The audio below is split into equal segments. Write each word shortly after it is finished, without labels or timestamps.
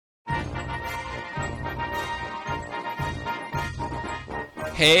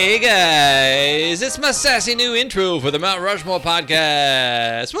Hey guys, it's my sassy new intro for the Mount Rushmore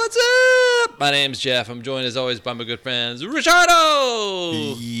podcast. What's up? My name's Jeff. I'm joined as always by my good friends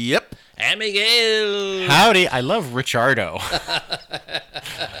Richardo. Yep. And Miguel. Howdy. I love Richardo.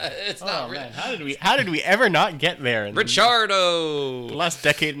 It's not man. How did we ever not get there in the Richardo. last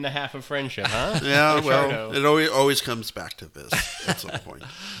decade and a half of friendship, huh? Yeah, Richardo. well, it always comes back to this at some point.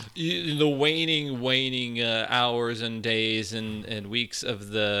 The waning hours and days and weeks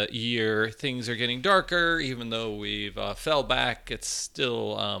of the year, things are getting darker. Even though we've fell back, it's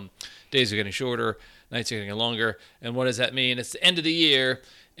still days are getting shorter, nights are getting longer. And what does that mean? It's the end of the year.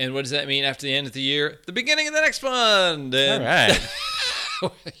 And what does that mean after the end of the year? The beginning of the next one. And All right.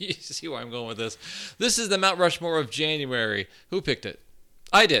 you see where I'm going with this. This is the Mount Rushmore of January. Who picked it?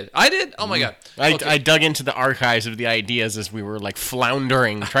 I did. Oh my God. Okay. I dug into the archives of the ideas as we were like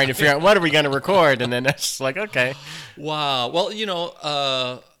floundering, trying to figure out what are we going to record, and then it's like, okay. Wow. Well,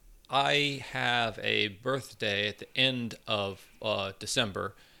 I have a birthday at the end of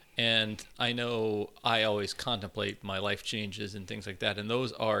December, and I know I always contemplate my life changes and things like that, and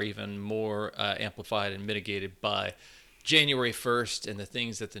those are even more amplified and mitigated by January 1st and the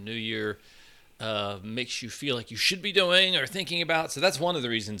things that the new year makes you feel like you should be doing or thinking about. So that's one of the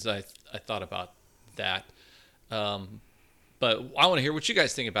reasons I thought about that. But I want to hear what you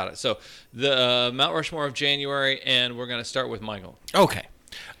guys think about it. So the Mount Rushmore of January, and we're going to start with Michael. Okay.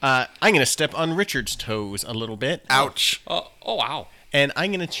 I'm going to step on Richard's toes a little bit. Ouch. Oh, wow. And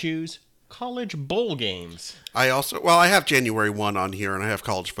I'm going to choose college bowl games. I have January 1 on here, and I have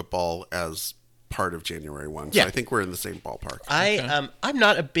college football as part of January 1. So Yeah. I think we're in the same ballpark. I'm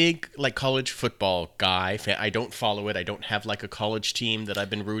not a big like college football guy. I don't follow it. I don't have like a college team that I've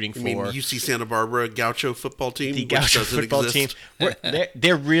been rooting for. I mean, UC Santa Barbara Gaucho football team, The which Gaucho doesn't football exist. team.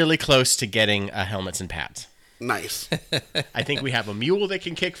 They're really close to getting helmets and pads. Nice. I think we have a mule that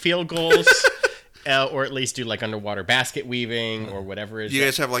can kick field goals, or at least do like underwater basket weaving or whatever it is. You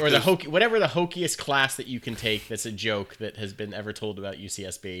guys have like or those... whatever the hokiest class that you can take. That's a joke that has been ever told about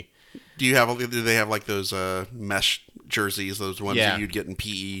UCSB. Do they have like those mesh jerseys, those ones Yeah. that you'd get in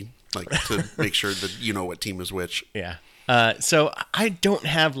PE, like to make sure that you know what team is which? Yeah. So I don't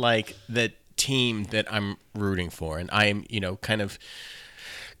have like the team that I'm rooting for, and I'm kind of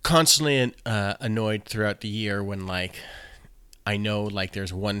constantly annoyed throughout the year when like I know like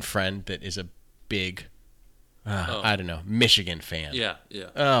there's one friend that is a big I don't know, Michigan fan. Yeah.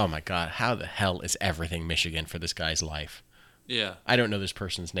 Oh my God, how the hell is everything Michigan for this guy's life? Yeah. I don't know this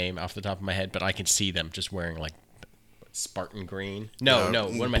person's name off the top of my head, but I can see them just wearing like Spartan green. No,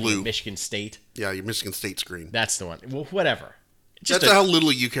 what am I blue. thinking? Michigan State. Yeah, your Michigan State screen. That's the one. Well, whatever. That's how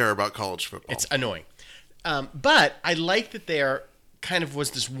little you care about college football. It's annoying. But I like that there kind of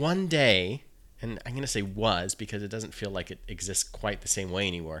was this one day, and I'm going to say was because it doesn't feel like it exists quite the same way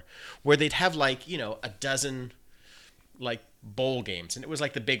anymore, where they'd have like, a dozen like bowl games. And it was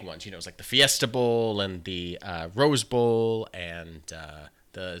like the big ones. It was like the Fiesta Bowl and the Rose Bowl and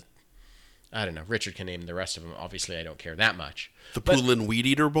the, I don't know, Richard can name the rest of them. Obviously, I don't care that much. The Poulin Weed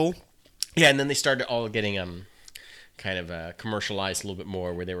Eater Bowl? Yeah, and then they started all getting kind of commercialized a little bit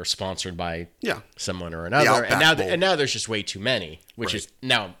more, where they were sponsored by someone or another, and now there's just way too many, which is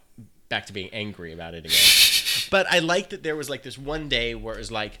now back to being angry about it again. But I like that there was like this one day where it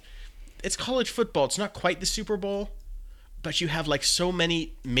was like, it's college football, it's not quite the Super Bowl, but you have like so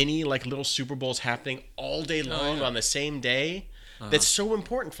many mini like little Super Bowls happening all day long on the same day. That's so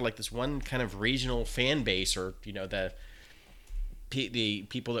important for like this one kind of regional fan base, or the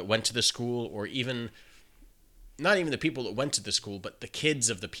people that went to the school, or even not even the people that went to the school, but the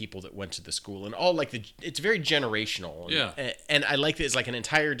kids of the people that went to the school, and all like it's very generational. And I like that it's like an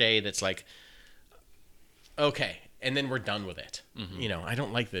entire day that's like, okay, and then we're done with it. Mm-hmm. I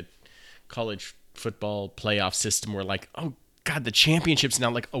don't like the college football playoff system where like, oh God, the championship's now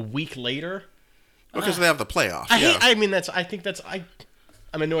like a week later. Because they have the playoff.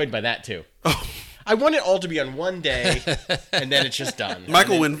 I'm annoyed by that too. Oh. I want it all to be on one day, and then it's just done.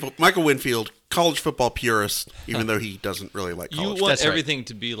 Michael Winfield, college football purist, even though he doesn't really like college. You want That's everything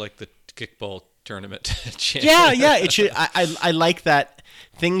to be like the kickball tournament champion. Yeah, it should. I like that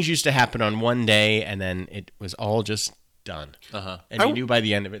things used to happen on one day, and then it was all just done. And you knew by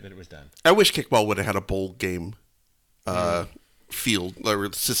the end of it that it was done. I wish kickball would have had a bowl game field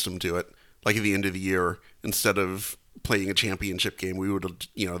or system to it, like at the end of the year, instead of playing a championship game. We would have,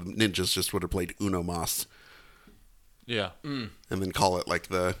 the Ninjas just would have played Uno Mas. Yeah. And then call it like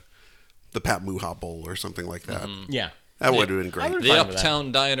the Pat Muha Bowl or something like that. Yeah. That would have been great. The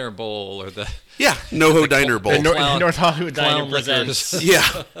Uptown Diner Bowl, or the NoHo Diner Bowl. North Hollywood Diner presents. Yeah.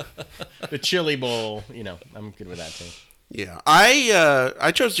 The Chili Bowl. I'm good with that too. Yeah,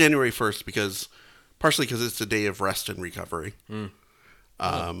 I chose January 1st because partially because it's a day of rest and recovery.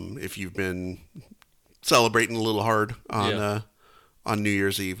 If you've been celebrating a little hard on New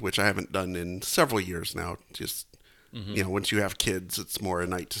Year's Eve, which I haven't done in several years now, just once you have kids, it's more a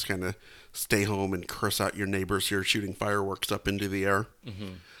night to kind of stay home and curse out your neighbors who are shooting fireworks up into the air.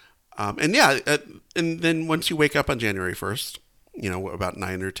 And then once you wake up on January 1st, about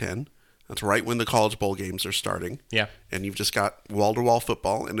 9 or 10, that's right when the college bowl games are starting. Yeah. And you've just got wall-to-wall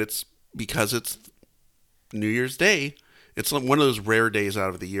football, and it's because it's New Year's Day. It's one of those rare days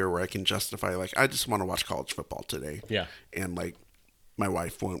out of the year where I can justify, I just want to watch college football today. Yeah. And, my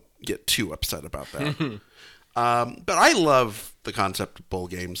wife won't get too upset about that. But I love the concept of bowl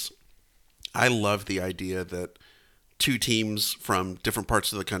games. I love the idea that two teams from different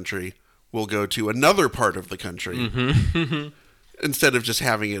parts of the country will go to another part of the country instead of just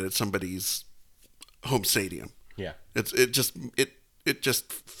having it at somebody's home stadium. Yeah. It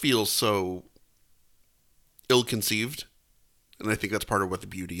just feels so ill-conceived, and I think that's part of what the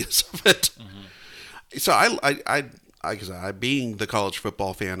beauty is of it. So I being the college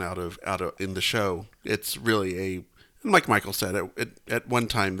football fan out of in the show, it's really like Michael said, at one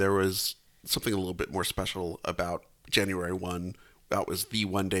time there was something a little bit more special about January 1. That was the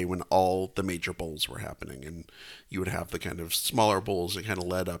one day when all the major bowls were happening, and you would have the kind of smaller bowls that kind of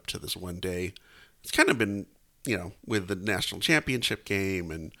led up to this one day. It's kind of been, with the national championship game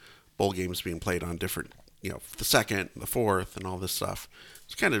and bowl games being played on different, the second, the fourth, and all this stuff.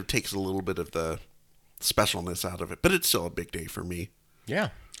 It kind of takes a little bit of the specialness out of it, but it's still a big day for me. Yeah.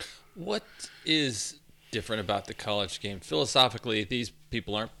 What is different about the college game? Philosophically, these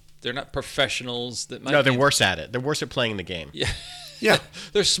people they're not professionals. No, they're worse at it. They're worse at playing the game. Yeah. Yeah.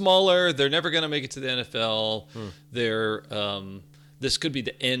 They're smaller. They're never going to make it to the NFL. They're this could be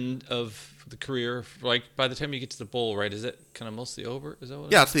the end of the career. By the time you get to the bowl, right? Is it kind of mostly over? Is that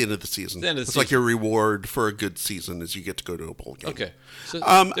what? Yeah, it's the end of the season. It's like your reward for a good season is you get to go to a bowl game. Okay. So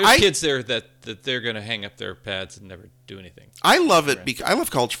there's kids there that they're going to hang up their pads and never do anything. I love it. I love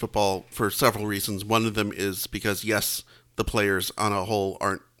college football for several reasons. One of them is because, yes, the players on a whole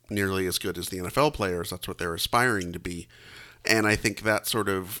aren't nearly as good as the NFL players. That's what they're aspiring to be. And I think that sort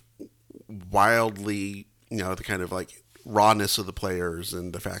of wildly, the kind of rawness of the players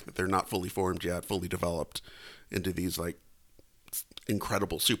and the fact that they're not fully formed yet, fully developed into these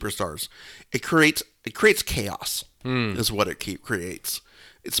incredible superstars. It creates chaos is what it creates.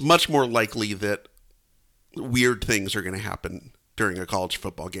 It's much more likely that weird things are going to happen during a college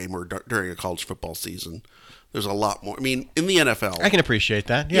football game or during a college football season. There's a lot more. I mean, in the NFL, I can appreciate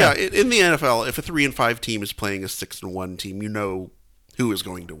that. Yeah, in the NFL, if a 3-5 team is playing a 6-1 team, you know who is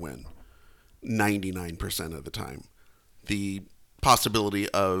going to win 99% of the time. The possibility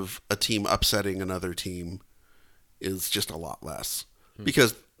of a team upsetting another team is just a lot less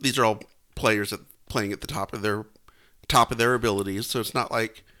because these are all players that playing at the top of their abilities. So it's not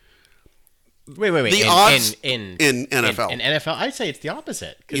like wait. The odds in NFL. In NFL, I'd say it's the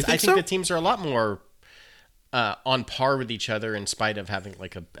opposite because I think the teams are a lot more on par with each other in spite of having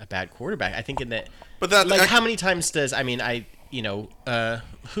a bad quarterback. I think how many times does who's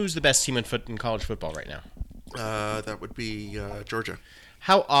the best team in college football right now? That would be Georgia.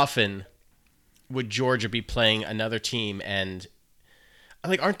 How often would Georgia be playing another team and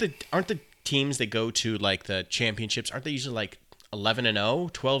aren't the teams that go to the championships, aren't they usually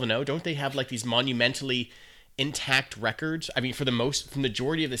 11-0, 12-0? Don't they have these monumentally intact records? I mean, for the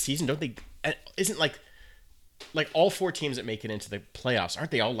majority of the season, don't they? Isn't all four teams that make it into the playoffs,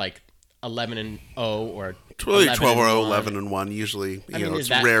 aren't they all 11-0 or 12 or 11-1 usually? It's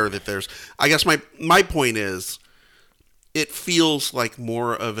rare that there's. I guess my point is, it feels like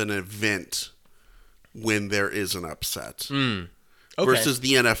more of an event when there is an upset versus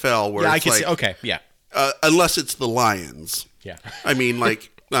the NFL where unless it's the Lions. Yeah, I mean,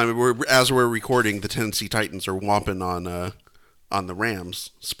 we're recording, the Tennessee Titans are whomping on the Rams.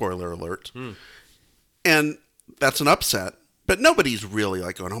 Spoiler alert, and that's an upset. But nobody's really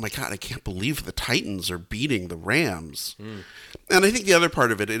going, oh my God, I can't believe the Titans are beating the Rams. And I think the other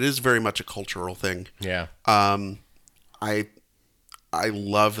part of it is very much a cultural thing. Yeah. I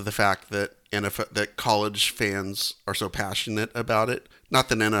love the fact that that college fans are so passionate about it. Not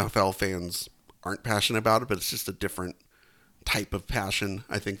that NFL fans aren't passionate about it, but it's just a different type of passion,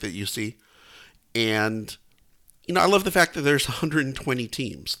 I think, that you see. And, I love the fact that there's 120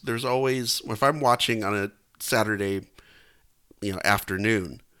 teams. There's always, if I'm watching on a Saturday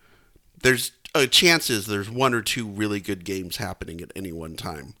afternoon, there's chances there's one or two really good games happening at any one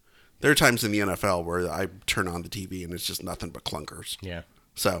time. There are times in the NFL where I turn on the TV and it's just nothing but clunkers. Yeah.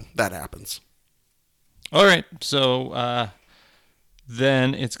 So that happens. All right. So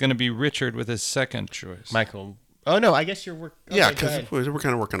then it's going to be Richard with his second choice. Michael. Oh, no, I guess you're working. Okay, yeah, because we're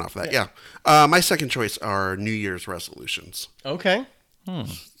kind of working off that. Yeah. My second choice are New Year's resolutions. Okay.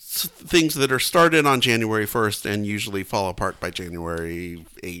 Things that are started on January 1st and usually fall apart by January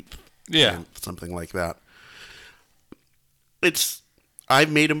 8th. Yeah. Something like that.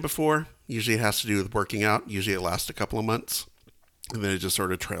 I've made them before. Usually it has to do with working out. Usually it lasts a couple of months. And then it just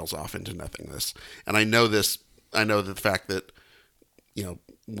sort of trails off into nothingness. And I know the fact that,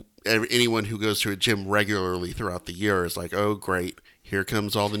 anyone who goes to a gym regularly throughout the year is like, oh, great. Here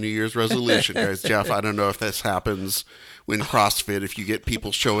comes all the New Year's resolution, guys. Jeff, I don't know if this happens when CrossFit, if you get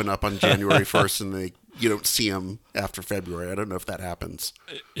people showing up on January 1st and you don't see them after February. I don't know if that happens.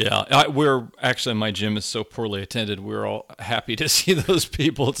 Yeah, we're actually, my gym is so poorly attended. We're all happy to see those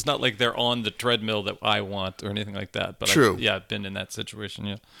people. It's not like they're on the treadmill that I want or anything like that. But true. I've been in that situation.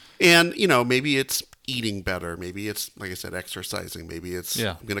 Yeah. And, maybe it's eating better. Maybe it's, like I said, exercising. Maybe it's,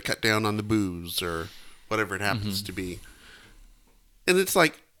 I'm going to cut down on the booze or whatever it happens to be. And it's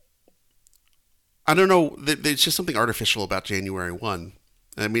like, I don't know, there's just something artificial about January 1.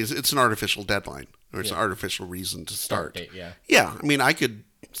 I mean, it's an artificial deadline, or it's an artificial reason to start. Date, yeah. Yeah, I mean, I could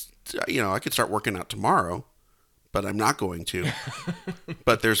start working out tomorrow, but I'm not going to.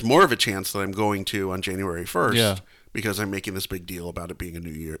 But there's more of a chance that I'm going to on January 1st because I'm making this big deal about it being a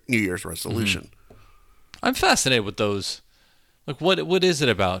New Year's resolution. Mm-hmm. I'm fascinated with those. Like, what is it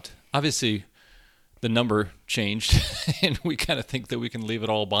about? Obviously, the number changed, and we kind of think that we can leave it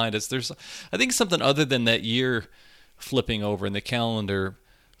all behind us. I think something other than that year flipping over and the calendar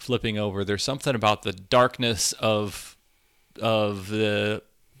flipping over. There's something about the darkness of the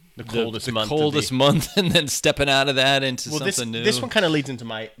coldest month, and then stepping out of that into something new. This one kind of leads into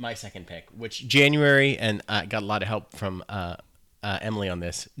my second pick, which January, and I got a lot of help from Emily on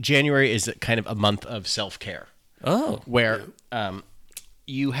this. January is kind of a month of self-care. Oh, where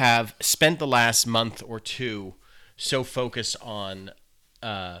you have spent the last month or two so focused on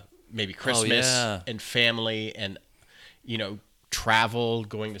maybe Christmas and family and, travel,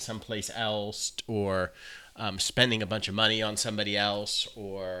 going to someplace else, or spending a bunch of money on somebody else,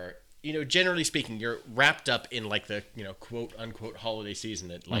 or, generally speaking, you're wrapped up in like the, quote unquote holiday season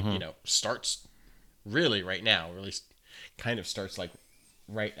that starts really right now, or at least kind of starts like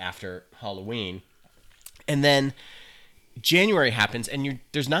right after Halloween. And then January happens and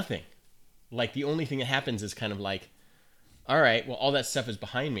there's nothing. Like the only thing that happens is kind of like, all right, well, all that stuff is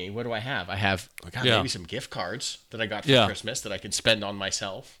behind me. What do I have? I got maybe some gift cards that I got for Christmas that I could spend on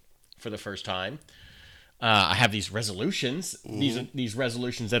myself for the first time. I have these resolutions, these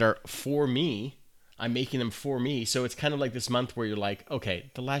resolutions that are for me. I'm making them for me. So it's kind of like this month where you're like,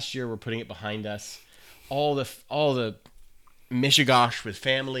 okay, the last year we're putting it behind us. All the mishigosh with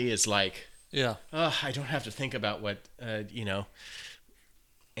family is like, I don't have to think about what, Aunt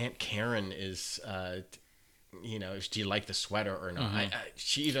Karen is, do you like the sweater or not? Mm-hmm.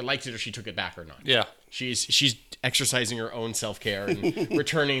 She either liked it or she took it back or not. Yeah. She's exercising her own self-care and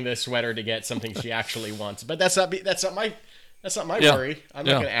returning the sweater to get something she actually wants. But that's not my worry. I'm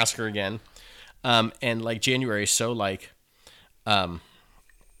not going to ask her again. And like January is so like,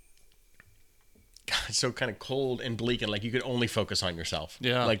 so kind of cold and bleak, and like you could only focus on yourself.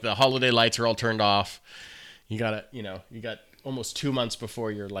 Yeah. Like the holiday lights are all turned off. You got almost 2 months before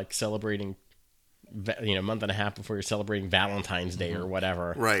you're like celebrating, month and a half before you're celebrating Valentine's Day or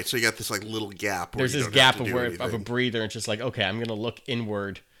whatever. Right. So you got this like little gap. There's this gap of a breather, and it's just like, okay, I'm going to look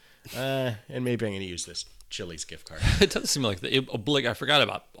inward, and maybe I'm going to use this Chili's gift card. It does seem like I forgot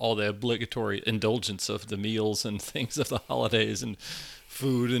about all the obligatory indulgence of the meals and things of the holidays and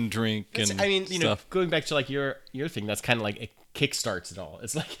food and drink stuff. Going back to like your thing, that's kind of like it kickstarts it all.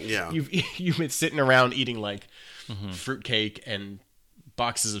 It's like you've been sitting around eating like fruitcake and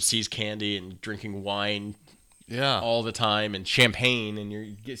boxes of See's candy and drinking wine all the time and champagne, and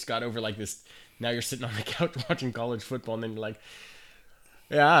you just got over like this. Now you're sitting on the couch watching college football, and then you're like,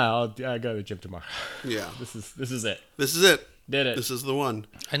 I'll go to the gym tomorrow. Yeah. This is it. This is it. Did it. This is the one.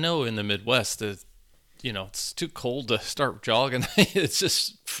 I know in the Midwest, it's too cold to start jogging. It's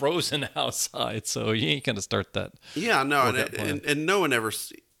just frozen outside, so you ain't gonna start that. Yeah, no, and no one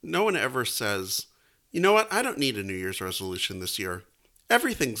ever says, you know what? I don't need a New Year's resolution this year.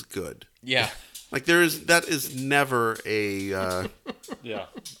 Everything's good. Yeah. Like that is never a an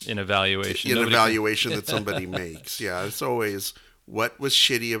evaluation. An evaluation that somebody makes. Yeah, it's always what was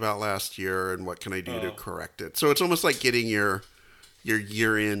shitty about last year and what can I do to correct it. So it's almost like getting your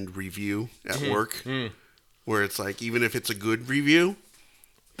year-end review at work, where it's like, even if it's a good review,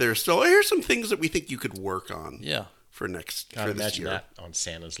 there's still, here's some things that we think you could work on for this year. Imagine that on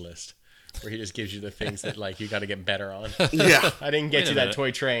Santa's list. where he just gives you the things that like you got to get better on. Yeah. I didn't get you that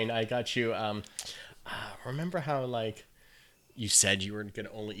toy train. I got you. Remember how like you said you were going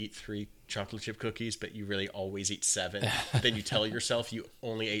to only eat 3 chocolate chip cookies, but you really always eat 7. Then you tell yourself you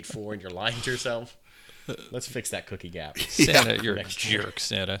only ate 4 and you're lying to yourself. Let's fix that cookie gap. Santa, you're a jerk,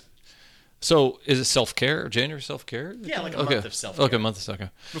 Santa. So is it self-care? January self-care? Yeah, like a month of self-care. Okay, a month of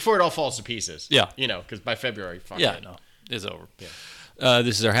self-care. Before it all falls to pieces. Yeah. You know, because by February, it's over. Yeah.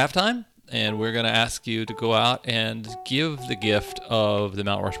 This is our halftime, and we're going to ask you to go out and give the gift of the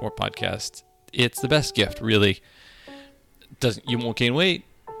Mount Rushmore podcast. It's the best gift, really. You won't gain weight.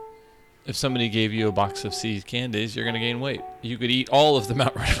 If somebody gave you a box of See's candies, you're going to gain weight. You could eat all of the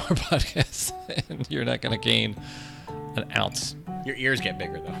Mount Rushmore podcast, and you're not going to gain an ounce. Your ears get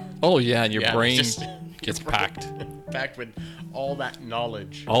bigger, though. Oh, yeah, and your brain gets packed. Packed with all that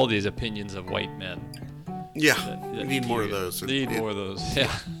knowledge. All these opinions of white men. Yeah, we need more of those. Need more of those,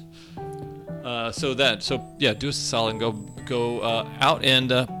 yeah. So do us a solid and go out and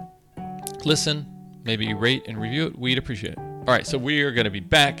listen, maybe rate and review it. We'd appreciate it. All right, so we are going to be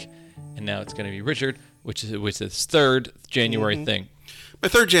back, and now it's going to be Richard, which is his third January thing. My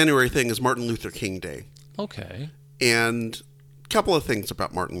third January thing is Martin Luther King Day. Okay. And a couple of things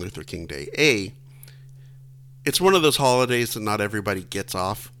about Martin Luther King Day. A, it's one of those holidays that not everybody gets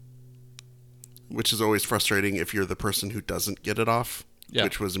off, which is always frustrating if you're the person who doesn't get it off,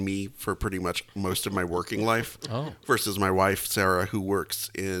 which was me for pretty much most of my working life, versus my wife, Sarah, who works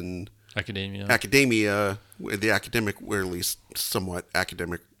in academia, the academic, or at least somewhat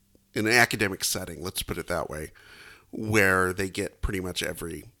academic, in an academic setting, let's put it that way, where they get pretty much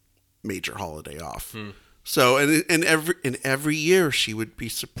every major holiday off. So, and every year she would be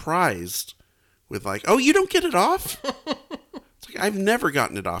surprised with like, oh, you don't get it off? It's like, I've never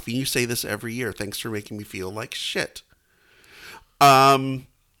gotten it off. And you say this every year. Thanks for making me feel like shit.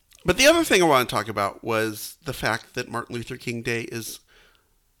 But the other thing I want to talk about was the fact that Martin Luther King Day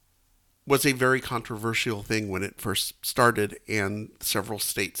was a very controversial thing when it first started, and several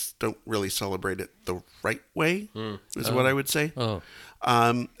states don't really celebrate it the right way, is what I would say.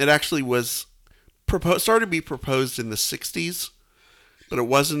 It actually was started to be proposed in the 60s, but it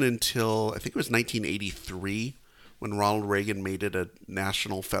wasn't until, I think it was 1983, when Ronald Reagan made it a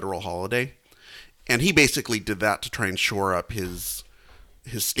national federal holiday. And he basically did that to try and shore up his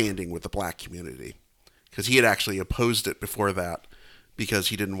standing with the black community, because he had actually opposed it before that because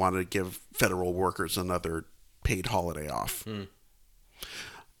he didn't want to give federal workers another paid holiday off.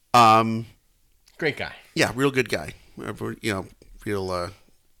 Great guy. Yeah, real good guy. Real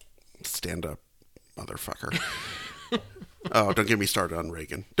stand-up motherfucker. Oh, don't get me started on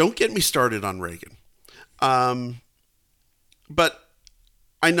Reagan. But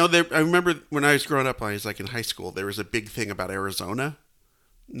I know I remember when I was growing up, I was like in high school, there was a big thing about Arizona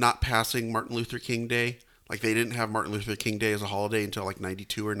not passing Martin Luther King Day. Like, they didn't have Martin Luther King Day as a holiday until like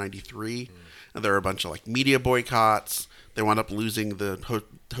 92 or 93. And there were a bunch of like media boycotts. They wound up losing the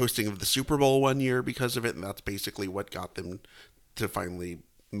hosting of the Super Bowl one year because of it. And that's basically what got them to finally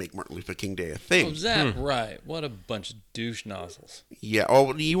make Martin Luther King Day a thing. Oh, is that right? What a bunch of douche nozzles. Yeah.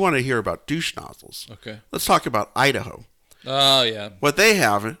 Oh, you want to hear about douche nozzles? Okay. Let's talk about Idaho. Oh, yeah. What they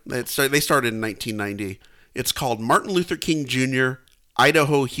have, they started in 1990. It's called Martin Luther King Jr.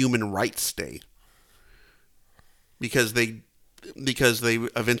 Idaho Human Rights Day. Because they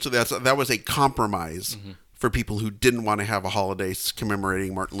eventually, that was a compromise for people who didn't want to have a holiday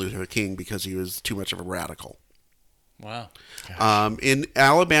commemorating Martin Luther King because he was too much of a radical. Wow. In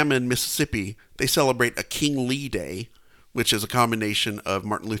Alabama and Mississippi, they celebrate a King Lee Day, which is a combination of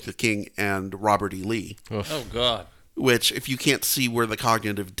Martin Luther King and Robert E. Lee. Oh, God. Which, if you can't see where the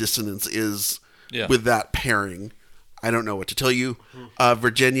cognitive dissonance is with that pairing, I don't know what to tell you.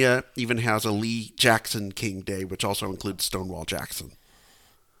 Virginia even has a Lee Jackson King Day, which also includes Stonewall Jackson.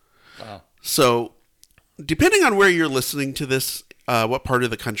 Wow. So, depending on where you're listening to this, what part of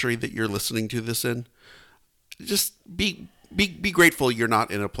the country that you're listening to this in, just be grateful you're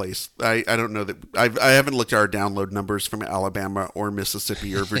not in a place. I don't know that I haven't looked at our download numbers from Alabama or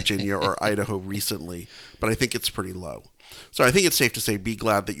Mississippi or Virginia or Idaho recently, but I think it's pretty low. So I think it's safe to say be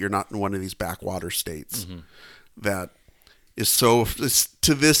glad that you're not in one of these backwater states that is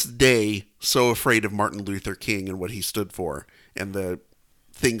to this day so afraid of Martin Luther King and what he stood for and the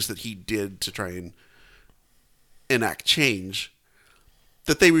things that he did to try and enact change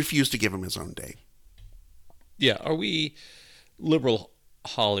that they refuse to give him his own day. Yeah, are we liberal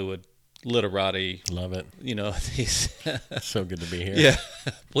Hollywood literati? Love it. You know, these so good to be here. Yeah,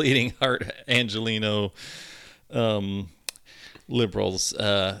 bleeding heart Angelino liberals.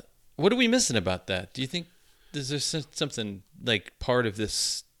 What are we missing about that? Do you think is there something like part of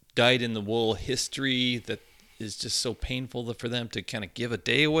this dyed-in-the-wool history that is just so painful for them to kind of give a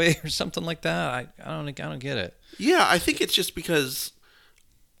day away or something like that? I don't get it. Yeah, I think it's just because,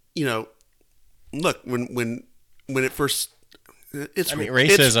 look, when it first,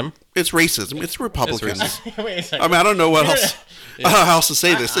 racism. It's racism. It's Republicans. It's racism. Wait a second. I mean, I don't know what else how else to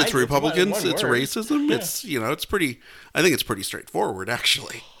say this. It's Republicans. One It's word. racism. Yeah. It's pretty. I think it's pretty straightforward,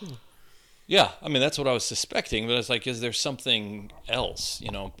 actually. Yeah, I mean, that's what I was suspecting, but it's like, is there something else,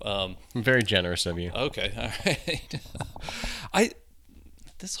 I'm very generous of you. Okay, all right.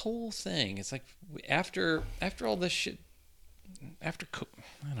 This whole thing, it's like, after all this shit, I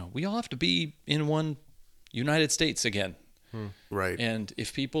don't know, we all have to be in one United States again. Right. And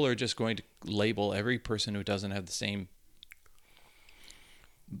if people are just going to label every person who doesn't have the same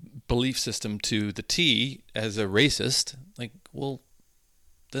belief system to the T as a racist, like, well,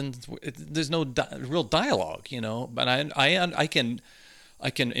 then there's no real dialogue, But I can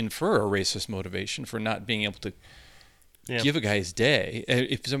infer a racist motivation for not being able to give a guy his day.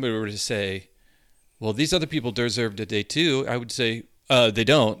 If somebody were to say, well, these other people deserved a day too, I would say they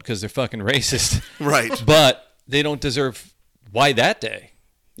don't, because they're fucking racist. Right. But they don't deserve. Why that day?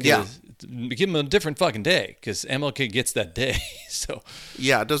 Yeah. Give them a different fucking day, because MLK gets that day. So.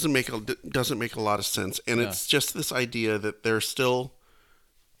 Yeah, it doesn't make a lot of sense, and it's just this idea that there's still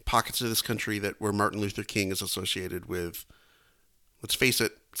pockets of this country where Martin Luther King is associated with, let's face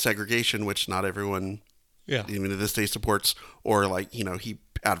it, segregation, which not everyone, even to this day, supports, or he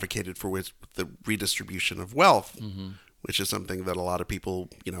advocated for with the redistribution of wealth, which is something that a lot of people,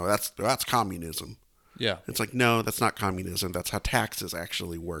 that's communism. Yeah. It's like, no, that's not communism. That's how taxes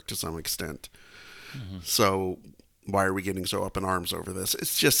actually work to some extent. So why are we getting so up in arms over this?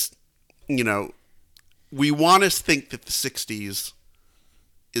 It's just, we want to think that the 60s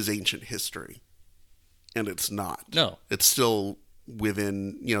is ancient history, and it's not. No. It's still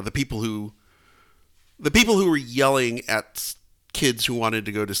within, the people who were yelling at kids who wanted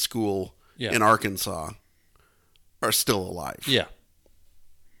to go to school in Arkansas are still alive. Yeah.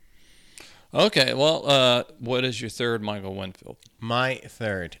 Okay, well, what is your third, Michael Winfield? My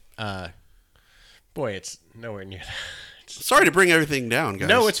third. Boy, it's nowhere near that. Sorry to bring everything down, guys.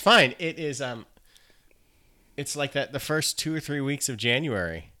 No, it's fine. It is, it's like that the first 2 or 3 weeks of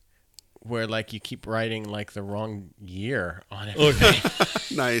January, where, you keep writing, the wrong year on it. Okay.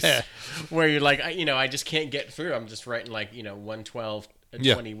 Nice. Where you're like, I just can't get through. I'm just writing, 112,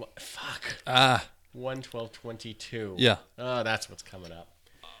 21. Fuck. 112, 22. Yeah. Oh, that's what's coming up.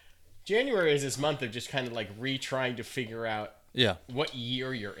 January is this month of just kind of retrying to figure out what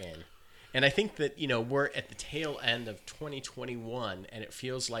year you're in. And I think that, we're at the tail end of 2021, and it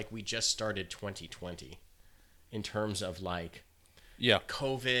feels like we just started 2020 in terms of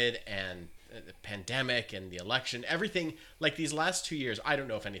COVID and the pandemic and the election, everything. These last 2 years, I don't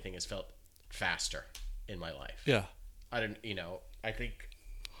know if anything has felt faster in my life. Yeah. I think,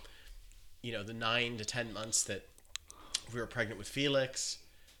 the 9 to 10 months that we were pregnant with Felix,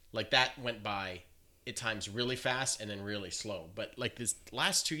 that went by at times really fast and then really slow. But this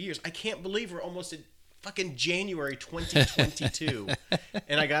last 2 years, I can't believe we're almost in fucking January 2022.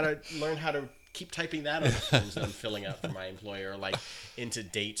 And I got to learn how to keep typing that on the forms that I'm filling out for my employer, into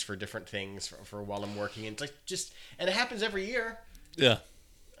dates for different things for while I'm working. And and it happens every year. Yeah.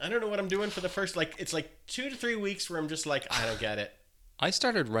 I don't know what I'm doing for the first, it's 2 to 3 weeks where I'm just I don't get it. I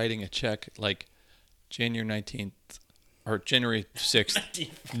started writing a check January 19th. Or January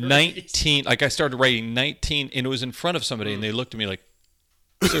 6th, 19. I started writing 19, and it was in front of somebody, and they looked at me like,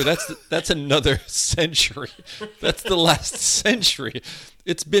 "Sir, that's another century. That's the last century.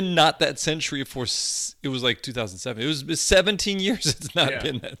 It's been not that century for. It was 2007. It was 17 years. It's not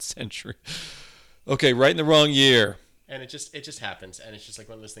been that century. Okay, right in the wrong year. And it just happens, and it's just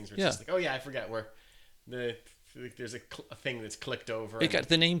one of those things where it's just oh yeah, I forgot where there's a thing that's clicked over. It got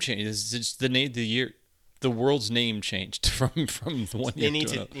the name change. It's just the year. The world's name changed from the one year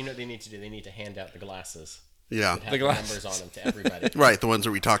to another. They need to hand out the glasses. Yeah, the numbers on them to everybody. Right, the ones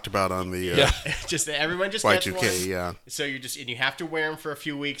that we talked about on the everyone just Y2K. Gets one. Yeah. So you have to wear them for a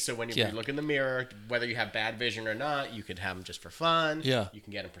few weeks. So when you look in the mirror, whether you have bad vision or not, you could have them just for fun. Yeah, you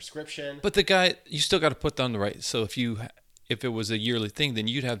can get a prescription. But the guy, you still got to put them on the right. So if it was a yearly thing, then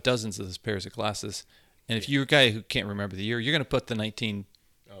you'd have dozens of those pairs of glasses. And if you're a guy who can't remember the year, you're going to put the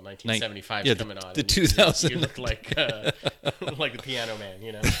 1975 is coming on. The 2000. You look like the Piano Man,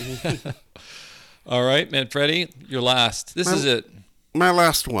 All right, man, Freddie, your last. This is it. My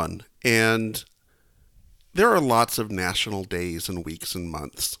last one. And there are lots of national days and weeks and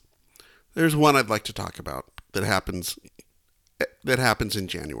months. There's one I'd like to talk about that happens in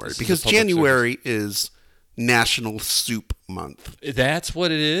January, because January is National Soup Month. That's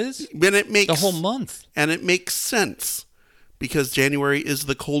what it is? And it makes the whole month. And it makes sense because January is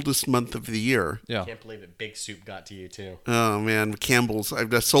the coldest month of the year. Yeah. I can't believe that Big Soup got to you too. Oh man, Campbell's. I've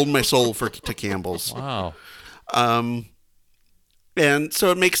just sold my soul to Campbell's. Wow. And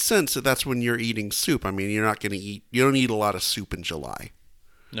so it makes sense that that's when you're eating soup. I mean, you don't eat a lot of soup in July.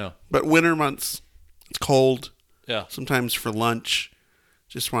 No. But winter months, it's cold. Yeah. Sometimes for lunch,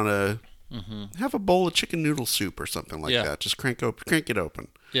 just want to have a bowl of chicken noodle soup or something like that. Just crank it open.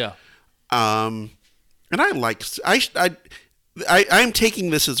 Yeah. And I'm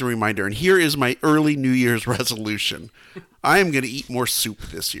taking this as a reminder, and here is my early New Year's resolution. I am going to eat more soup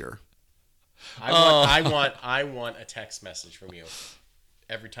this year. I want a text message from you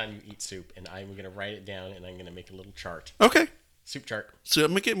every time you eat soup, and I'm going to write it down, and I'm going to make a little chart. Okay. Soup chart. So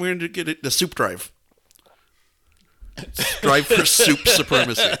we're going to get it, the soup drive. Drive for soup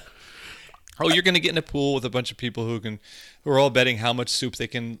supremacy. Oh, you're going to get in a pool with a bunch of people who are all betting how much soup they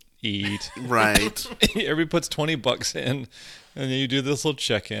can eat. Right. Everybody puts $20 in, and then you do this little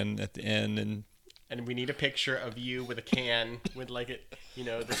check-in at the end, and we need a picture of you with a can with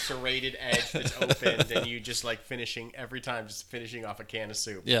the serrated edge that's opened, and you just finishing off a can of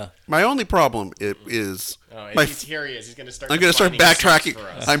soup. Yeah. My only problem is. Here he is. He's going to start. I'm going to start backtracking.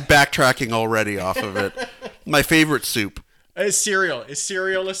 I'm backtracking already off of it. My favorite soup. Is cereal. Is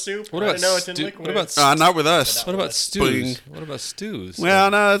cereal a soup? What about it's in liquid. What about not with us. What about stews? What about stews?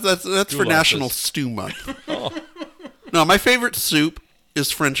 Well, no, that's for National Stew Month. Oh. No, my favorite soup is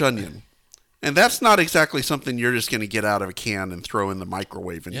French onion. And that's not exactly something you're just going to get out of a can and throw in the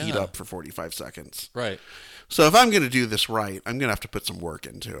microwave and heat up for 45 seconds. Right. So if I'm going to do this right, I'm going to have to put some work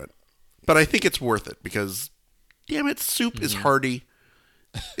into it. But I think it's worth it because, damn it, soup is hearty.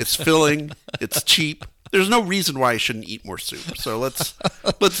 It's filling. It's cheap. There's no reason why I shouldn't eat more soup. So let's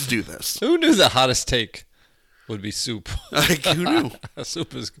do this. Who knew the hottest take would be soup? Who knew?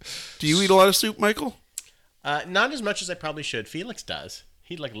 Soup is. Do you eat a lot of soup, Michael? Not as much as I probably should. Felix does.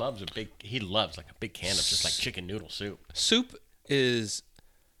 He loves a big can of just chicken noodle soup. Soup is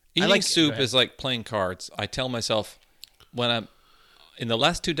eating soup is like playing cards. I tell myself when I'm in the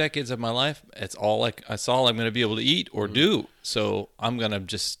last 2 decades of my life, that's all I'm going to be able to eat or do. So I'm going to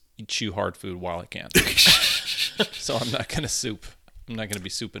just chew hard food while I can. So I'm not going to soup. I'm not going to be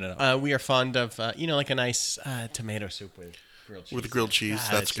souping it up. We are fond of a nice tomato soup with grilled cheese. With grilled cheese,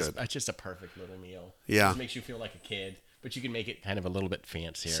 that's good. It's just a perfect little meal. Yeah, it makes you feel like a kid. But you can make it kind of a little bit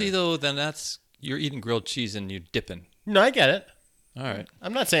fancier. See, though, then you're eating grilled cheese and you're dipping. No, I get it. All right.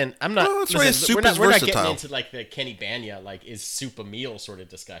 I'm not saying I'm not. Well, that's why soup we're not versatile. getting into the Kenny Banya is soup a meal sort of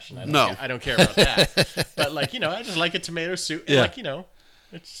discussion. I don't care about that. But I just like a tomato soup. And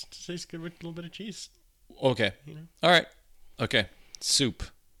it tastes good with a little bit of cheese. Okay. All right. Okay. Soup.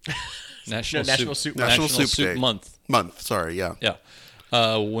 National Soup Day. Month. Sorry. Yeah. Yeah.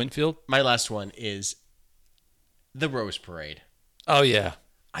 Winfield. My last one is the Rose Parade. Oh yeah,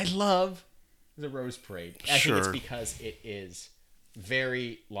 I love the Rose Parade. I think it's because it is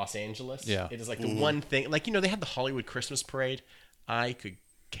very Los Angeles. Yeah, it is the one thing. They had the Hollywood Christmas Parade. I could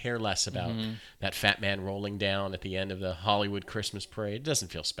care less about that fat man rolling down at the end of the Hollywood Christmas Parade. It doesn't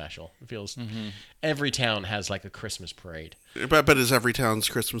feel special. It feels every town has a Christmas parade. But is every town's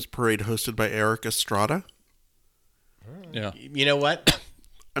Christmas parade hosted by Eric Estrada? Yeah. You know what?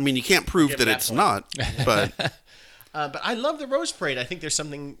 I mean, you can't prove that it's not, but. But I love the Rose Parade. I think there's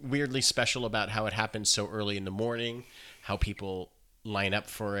something weirdly special about how it happens so early in the morning, how people line up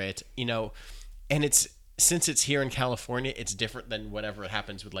for it, and since it's here in California, it's different than whatever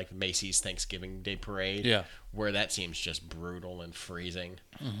happens with the Macy's Thanksgiving Day Parade, where that seems just brutal and freezing.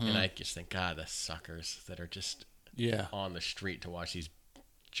 And I just think, God, the suckers that are just on the street to watch these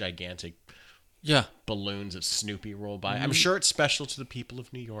gigantic balloons of Snoopy roll by. I'm sure it's special to the people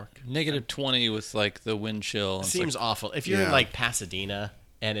of New York. -20 with the wind chill. It seems awful. If you're in Pasadena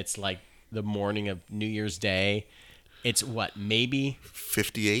and it's the morning of New Year's Day, it's what, maybe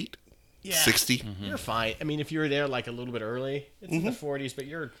 58? Yeah. 60? You're fine. I mean, if you're there a little bit early, it's in the 40s, but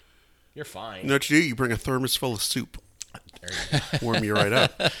you're fine. You know what you do? You bring a thermos full of soup. There you go. Warm you right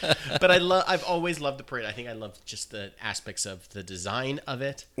up. But I've always loved the parade. I think I love just the aspects of the design of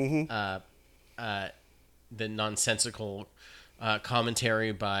it. The nonsensical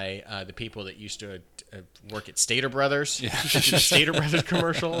commentary by the people that used to work at Stater Brothers, Stater Brothers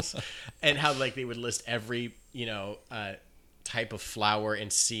commercials, and how they would list every type of flower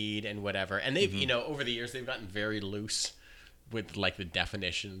and seed and whatever. And they've over the years they've gotten very loose with the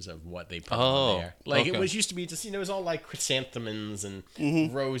definitions of what they put on there. It was used to be just it was all chrysanthemums and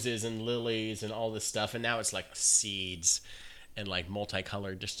roses and lilies and all this stuff, and now it's seeds. and like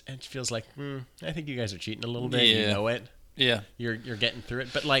multicolored. Just it feels like I think you guys are cheating a little bit. Yeah. You know it. Yeah, you're getting through it,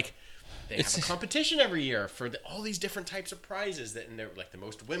 but like they have a competition every year for all these different types of prizes and they're like the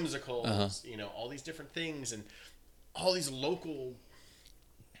most whimsicals, all these different things, and all these local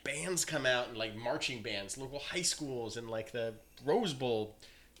bands come out and like marching bands, local high schools, and like the Rose Bowl,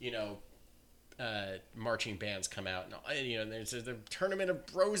 marching bands come out, and there's the Tournament of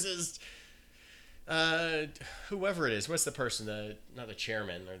Roses. Whoever it is, what's the person? Not the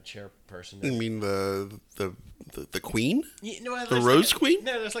chairman or the chairperson. You mean the queen? The Rose Queen?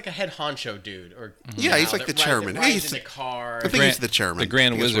 No, there's like a head honcho dude, or he's like the chairman. He's in the car. I think he's the chairman. The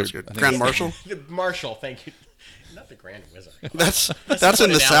Grand Wizard, Grand Marshal. The Marshal, thank you. Not the Grand Wizard. That's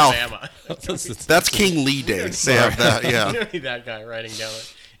in the South. That's King Lee Day. They have that. Yeah. You don't need that guy riding down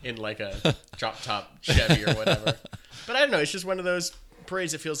in like a drop top Chevy or whatever. But I don't know. It's just one of those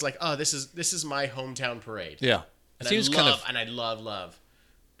parades that feels like, oh, this is my hometown parade. Yeah. And I love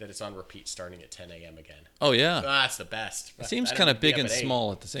that it's on repeat starting at 10 a.m. again. Oh yeah. That's the best. It seems kind of big and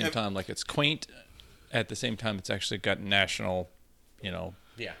small at the same time. Like it's quaint. At the same time, it's actually got national,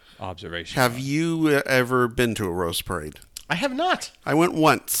 observation. Have you ever been to a Rose Parade? I have not. I went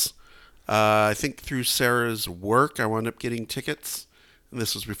once. I think through Sarah's work, I wound up getting tickets. And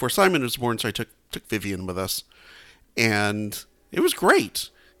this was before Simon was born, so I took Vivian with us. And it was great.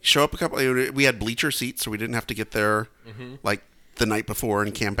 Show up we had bleacher seats, so we didn't have to get there like the night before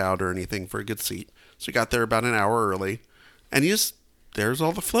and camp out or anything for a good seat. So we got there about an hour early. And there's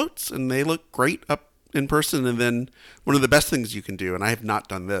all the floats, and they look great up in person. And then one of the best things you can do, and I have not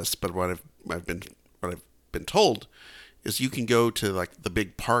done this, but what I've been told is you can go to like the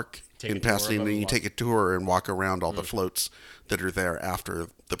big park in Pasadena, and you take a tour and walk around all the floats that are there after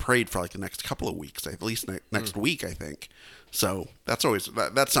the parade for like the next couple of weeks, at least next week, I think. So that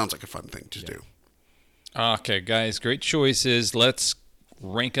sounds like a fun thing to do. Okay, guys, great choices. Let's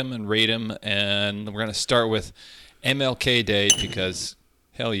rank them and rate them, and we're going to start with MLK Day because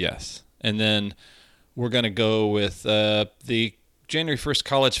hell yes. And then we're going to go with the January 1st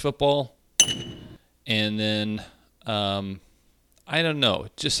college football, and then I don't know.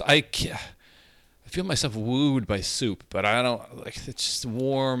 I feel myself wooed by soup, but I don't like. It's just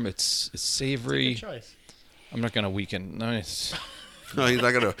warm. It's savory. It's a good choice. I'm not going to weaken. No, he's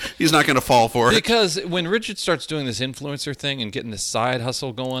not gonna fall for it. Because when Richard starts doing this influencer thing and getting this side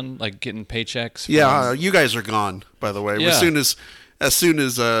hustle going, like getting paychecks. Yeah, you guys are gone, by the way. Yeah. As soon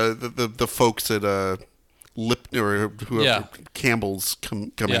as the folks at Lipton or whoever Campbell's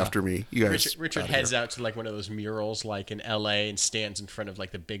come after me, you guys. Richard heads out to like one of those murals like in L.A. and stands in front of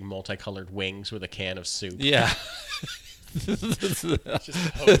like the big multicolored wings with a can of soup. Yeah. Just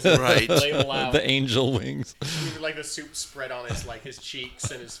right. Label out. The angel wings. Like the soup spread on his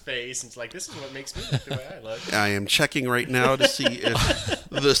cheeks and his face, and it's like, this is what makes me look the way I look. I am checking right now to see if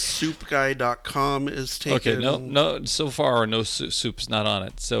thesoupguy.com is taken. Okay, no. So far, no soup's not on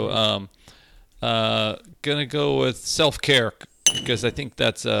it. So, gonna go with self-care because I think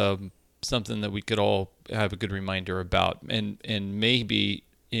that's something that we could all have a good reminder about, and maybe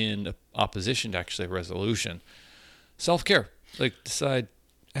in opposition to actually a resolution. Self-care, like decide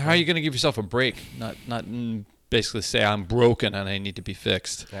how are you going to give yourself a break, not basically say I'm broken and I need to be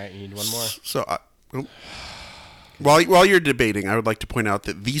fixed. All right, you need one more. So, while you're debating, I would like to point out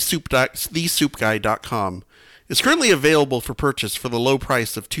that thesoupguy.com is currently available for purchase for the low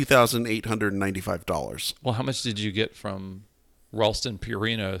price of $2,895. Well, how much did you get from Ralston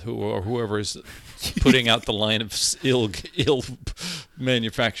Purina, or whoever is putting out the line of ill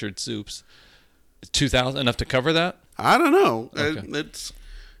manufactured soups? 2,000 enough to cover that? I don't know. Okay.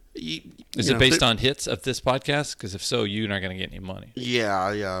 Is it based on hits of this podcast? Because if so, you're not going to get any money.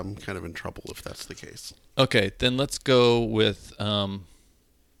 Yeah, I'm kind of in trouble if that's the case. Okay, then let's go with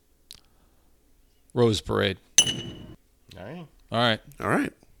Rose Parade. All right.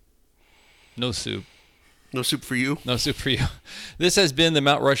 No soup. No soup for you? No soup for you. This has been the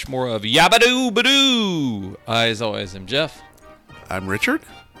Mount Rushmore of Yabadoo Badoo. I, as always, am Jeff. I'm Richard.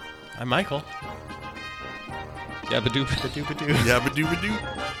 I'm Michael. Yabadoo Badoo Badoo. Yabadoo Badoo.